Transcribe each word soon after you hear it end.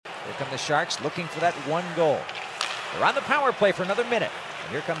Here come the Sharks looking for that one goal. They're on the power play for another minute.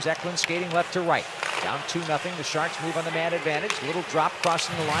 And here comes Eklund skating left to right. Down 2-0. The Sharks move on the man advantage. Little drop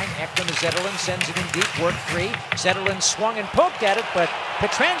crossing the line. Eklund to Zetterlund, sends it in deep. Work 3. Zetterlund swung and poked at it, but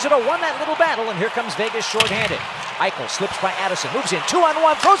Pietrangelo won that little battle, and here comes Vegas shorthanded. Eichel slips by Addison, moves in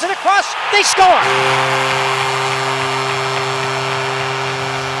 2-on-1, throws it across. They score!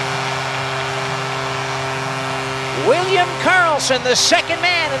 William Karlsson, the second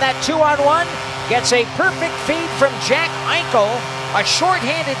man in that 2-on-1, gets a perfect feed from Jack Eichel. A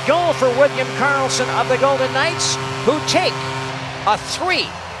shorthanded goal for William Karlsson of the Golden Knights, who take a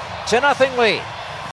 3-0 lead.